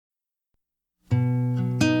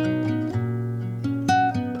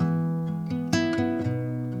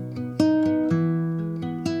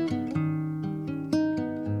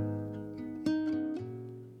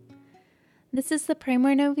This is the Pray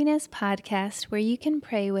More Novenas podcast where you can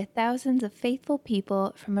pray with thousands of faithful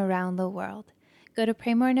people from around the world. Go to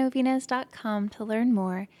praymorenovenas.com to learn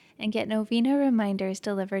more and get novena reminders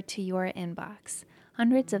delivered to your inbox.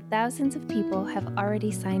 Hundreds of thousands of people have already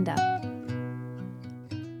signed up.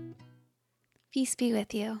 Peace be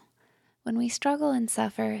with you. When we struggle and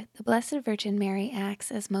suffer, the Blessed Virgin Mary acts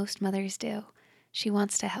as most mothers do. She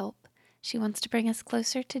wants to help. She wants to bring us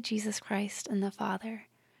closer to Jesus Christ and the Father.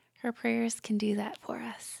 Her prayers can do that for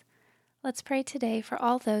us. Let's pray today for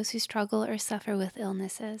all those who struggle or suffer with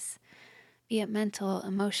illnesses, be it mental,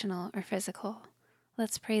 emotional, or physical.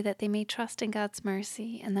 Let's pray that they may trust in God's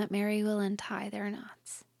mercy and that Mary will untie their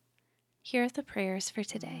knots. Here are the prayers for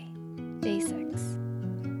today, Day 6.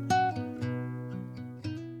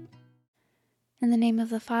 In the name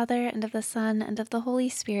of the Father, and of the Son, and of the Holy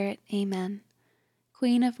Spirit, Amen.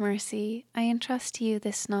 Queen of Mercy, I entrust to you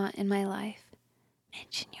this knot in my life.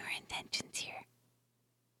 Mention your intentions here.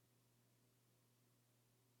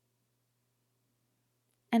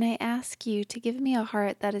 And I ask you to give me a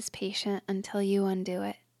heart that is patient until you undo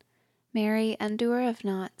it. Mary, undoer of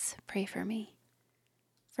knots, pray for me.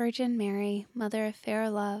 Virgin Mary, Mother of fair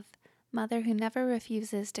love, Mother who never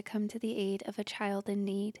refuses to come to the aid of a child in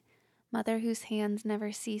need, Mother whose hands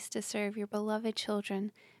never cease to serve your beloved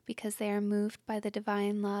children because they are moved by the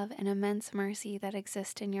divine love and immense mercy that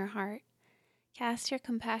exist in your heart. Cast your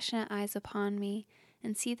compassionate eyes upon me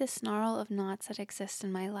and see the snarl of knots that exist in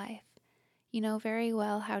my life. You know very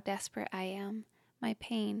well how desperate I am, my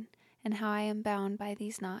pain, and how I am bound by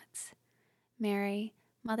these knots. Mary,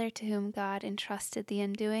 Mother to whom God entrusted the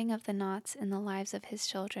undoing of the knots in the lives of his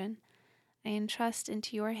children, I entrust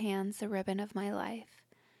into your hands the ribbon of my life.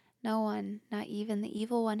 No one, not even the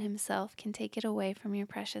evil one himself, can take it away from your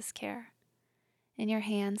precious care. In your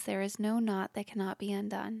hands there is no knot that cannot be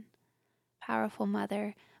undone. Powerful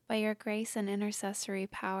Mother, by your grace and intercessory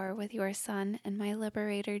power with your Son and my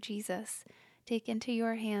Liberator Jesus, take into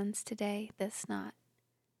your hands today this knot.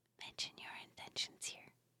 Mention your intentions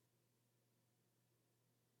here.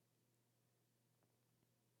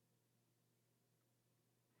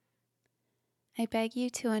 I beg you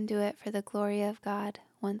to undo it for the glory of God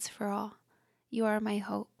once for all. You are my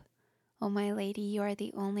hope. O my Lady, you are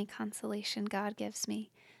the only consolation God gives me,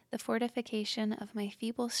 the fortification of my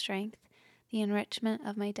feeble strength, the enrichment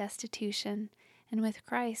of my destitution, and with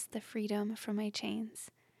Christ the freedom from my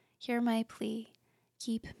chains. Hear my plea.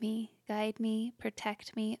 Keep me, guide me,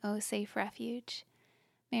 protect me, O safe refuge.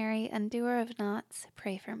 Mary, undoer of knots,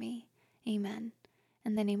 pray for me. Amen.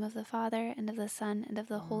 In the name of the Father, and of the Son, and of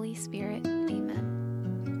the Holy Spirit.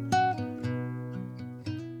 Amen.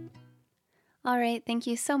 All right, thank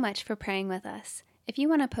you so much for praying with us. If you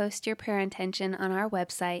want to post your prayer intention on our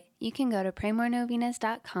website, you can go to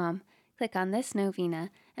praymorenovenas.com, click on this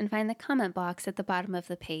novena, and find the comment box at the bottom of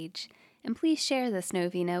the page. And please share this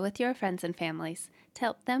novena with your friends and families to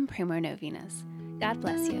help them pray more novenas. God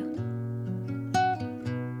bless you.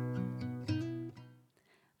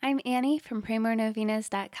 I'm Annie from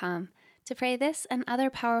praymorenovenas.com. To pray this and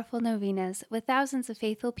other powerful novenas with thousands of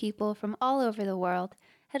faithful people from all over the world,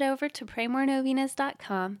 head over to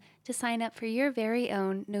praymorenovenas.com to sign up for your very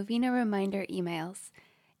own novena reminder emails.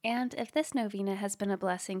 And if this novena has been a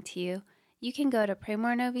blessing to you, you can go to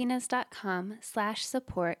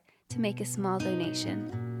praymorenovenas.com/support to make a small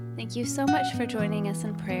donation. Thank you so much for joining us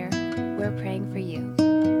in prayer. We're praying for you.